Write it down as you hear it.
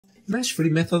Mesh-free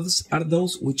methods are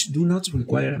those which do not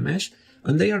require a mesh,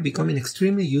 and they are becoming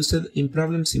extremely used in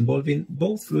problems involving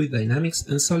both fluid dynamics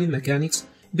and solid mechanics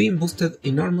being boosted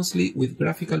enormously with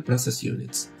graphical process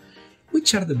units.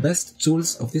 Which are the best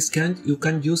tools of this kind you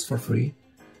can use for free?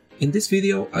 In this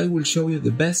video I will show you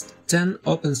the best 10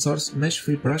 open source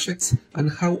mesh-free projects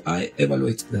and how I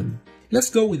evaluate them. Let's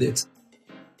go with it!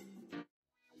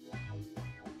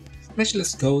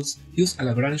 Meshless codes use a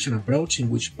Lagrangian approach in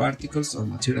which particles or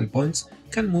material points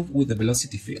can move with the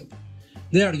velocity field.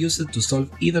 They are used to solve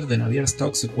either the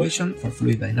Navier-Stokes equation for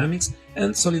fluid dynamics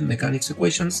and solid mechanics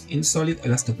equations in solid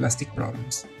elastoplastic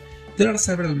problems. There are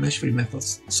several mesh-free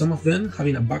methods, some of them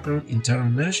having a background internal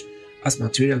mesh as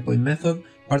material point method,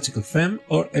 particle FEM,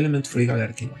 or element-free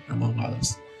Galerkin, among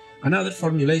others. And other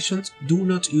formulations do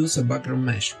not use a background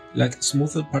mesh, like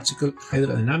smoothed particle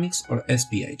hydrodynamics or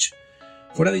SPH.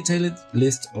 For a detailed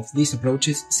list of these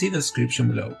approaches, see the description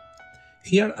below.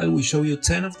 Here I will show you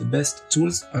 10 of the best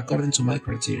tools according to my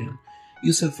criterion,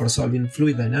 used for solving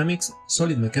fluid dynamics,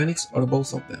 solid mechanics, or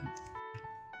both of them.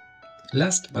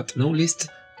 Last but not least,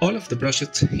 all of the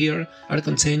projects here are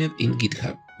contained in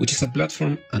GitHub, which is a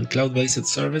platform and cloud-based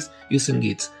service using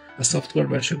Git, a software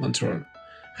version control.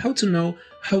 How to know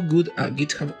how good a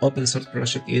GitHub open source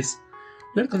project is?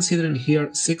 We are considering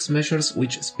here 6 measures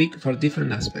which speak for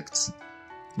different aspects.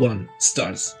 1.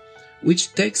 Stars,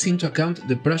 which takes into account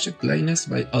the project likeness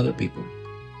by other people.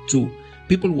 2.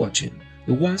 People watching,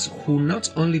 the ones who not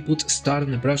only put star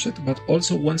in the project but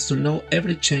also wants to know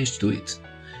every change to it.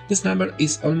 This number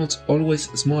is almost always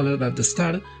smaller than the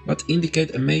star but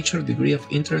indicate a major degree of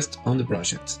interest on the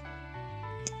project.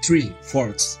 3.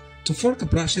 Forks. To fork a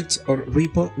project or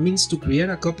repo means to create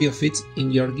a copy of it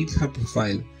in your GitHub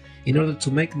profile, in order to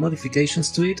make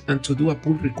modifications to it and to do a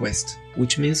pull request,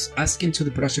 which means asking to the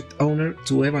project owner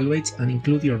to evaluate and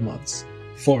include your mods.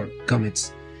 4.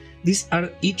 Commits. These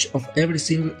are each of every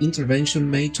single intervention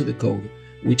made to the code,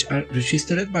 which are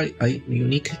registered by a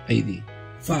unique ID.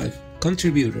 5.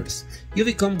 Contributors. You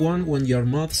become one when your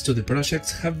mods to the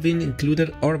project have been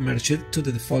included or merged to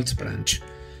the default branch.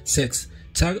 6.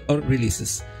 Tag or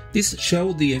releases. These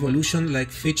show the evolution like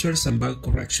features and bug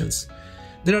corrections.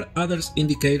 There are other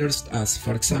indicators as,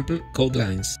 for example, code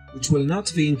lines, which will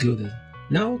not be included.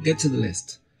 Now get to the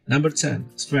list. Number 10.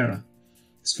 Sphera.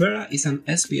 Sphera is an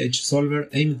SPH solver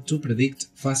aimed to predict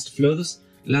fast floods,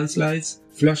 landslides,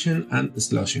 flushing and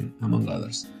sloshing, among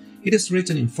others. It is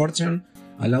written in Fortran,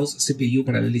 allows CPU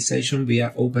parallelization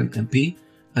via OpenMP,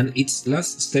 and its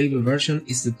last stable version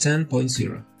is the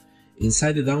 10.0.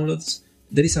 Inside the downloads,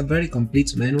 there is a very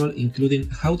complete manual including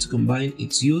how to combine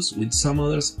its use with some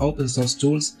other open source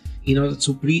tools in order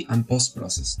to pre- and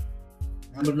post-process.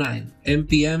 Number 9.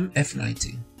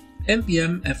 MPMFEA.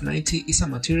 MPMFEA is a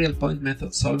material point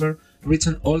method solver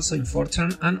written also in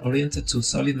Fortran and oriented to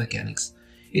solid mechanics.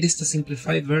 It is the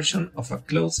simplified version of a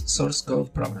closed source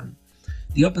code program.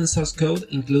 The open source code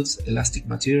includes elastic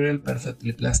material,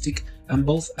 perfectly plastic, and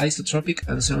both isotropic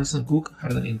and Johnson-Cook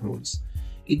hardening rules.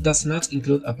 It does not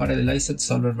include a parallelized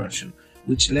solver version,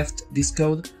 which left this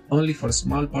code only for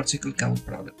small particle count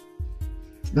problems.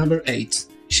 Number 8.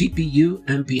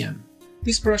 GPUMPM.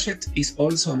 This project is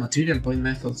also a material point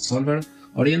method solver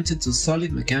oriented to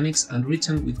solid mechanics and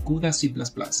written with CUDA C++,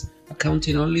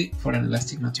 accounting only for an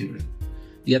elastic material.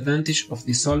 The advantage of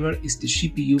this solver is the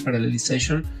GPU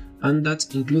parallelization, and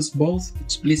that includes both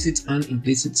explicit and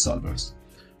implicit solvers.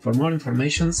 For more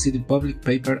information, see the public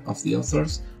paper of the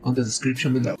authors on the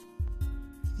description below.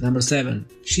 Number 7.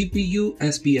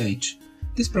 GPUSPH.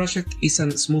 This project is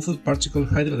a smoothed particle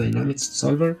hydrodynamics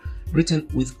solver written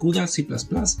with CUDA C++,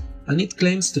 and it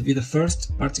claims to be the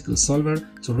first particle solver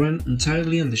to run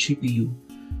entirely on the GPU,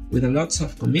 with a lot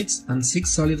of commits and 6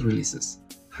 solid releases.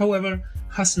 However,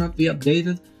 has not been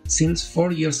updated since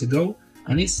 4 years ago,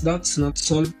 and it does not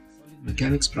solve solid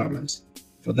mechanics problems.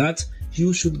 For that,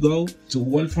 you should go to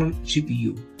Weldform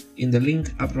GPU, in the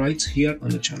link up right here on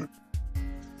the channel.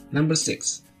 Number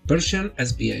 6.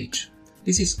 PersianSPH.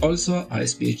 This is also a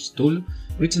SPH tool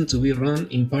written to be run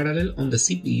in parallel on the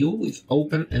CPU with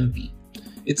OpenMP.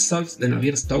 It solves the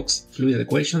Navier-Stokes fluid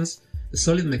equations, the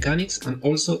solid mechanics, and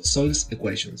also solves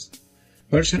equations.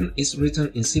 Persian is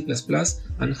written in C++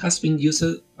 and has been used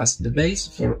as the base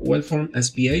for Weldform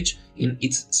SPH in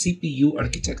its CPU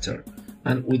architecture,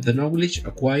 and with the knowledge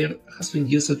acquired has been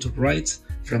used to write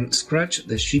from scratch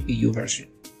the GPU version.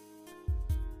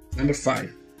 Number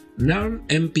 5.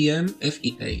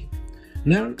 NairnMPMFEA.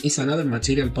 Nairn is another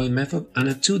material point method and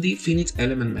a 2D finite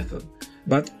element method,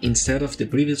 but instead of the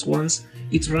previous ones,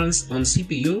 it runs on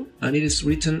CPU and it is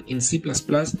written in C++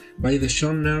 by the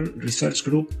John Nairn Research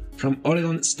Group from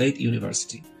Oregon State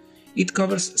University. It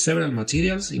covers several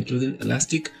materials including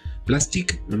elastic,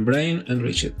 plastic, membrane, and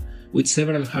rigid, with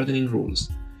several hardening rules.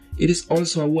 It is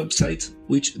also a website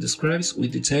which describes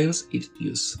with details its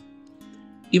use.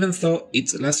 Even though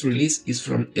its last release is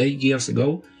from 8 years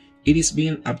ago, it is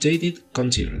being updated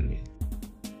continually.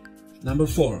 Number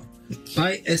 4.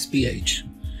 PySPH.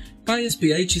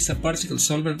 PySPH is a particle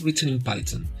solver written in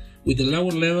Python, with a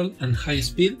lower level and high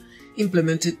speed,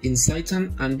 implemented in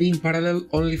Cython and being parallel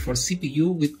only for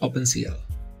CPU with OpenCL.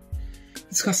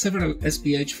 It has several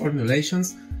SPH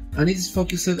formulations and it is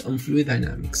focused on fluid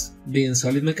dynamics, being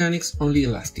solid mechanics only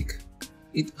elastic.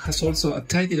 It has also a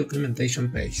tidy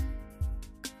documentation page.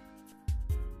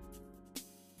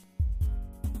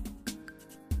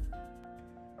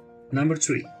 Number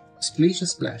 3.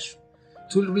 SPlishsplasH.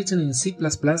 Tool written in C++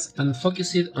 and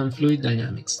focused on fluid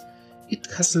dynamics. It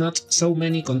has not so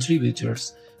many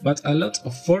contributors, but a lot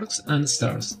of forks and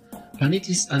stars, and it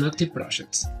is an active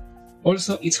project.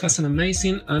 Also, it has an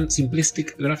amazing and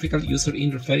simplistic graphical user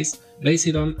interface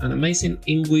based on an amazing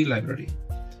InGUI library.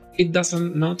 It does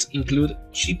not include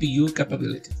GPU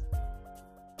capabilities.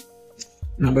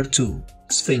 Number 2.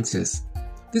 SPHinXsys.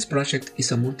 This project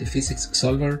is a multi-physics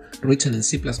solver written in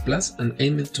C++ and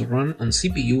aimed to run on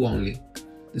CPU only.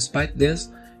 Despite this,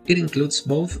 it includes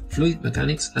both fluid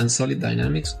mechanics and solid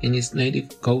dynamics in its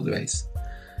native code base.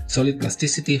 Solid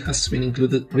plasticity has been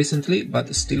included recently,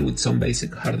 but still with some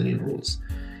basic hardening rules.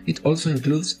 It also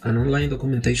includes an online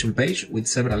documentation page with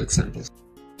several examples.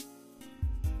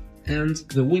 And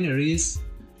the winner is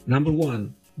number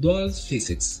 1,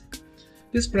 DualSPHysics.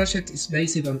 This project is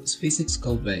based on physics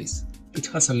code base. It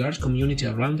has a large community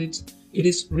around it. It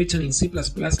is written in C++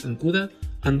 and CUDA,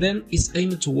 and then is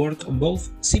aimed to work on both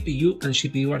CPU and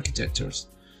GPU architectures.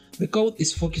 The code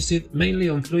is focused mainly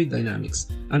on fluid dynamics,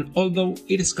 and although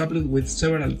it is coupled with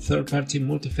several third-party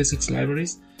multi-physics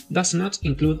libraries, does not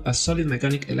include a solid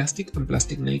mechanic elastic and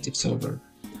plastic native solver.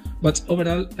 But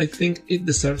overall, I think it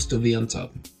deserves to be on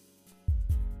top.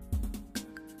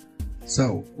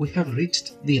 So, we have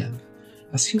reached the end.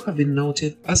 As you have been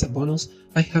noted, as a bonus,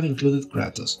 I have included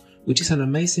Kratos, which is an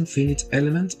amazing finite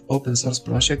element open source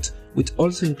project which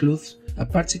also includes a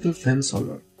particle FEM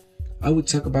solver. I will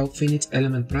talk about finite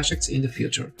element projects in the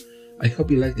future. I hope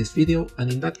you like this video,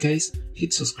 and in that case,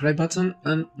 hit subscribe button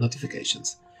and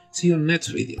notifications. See you on next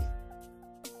video.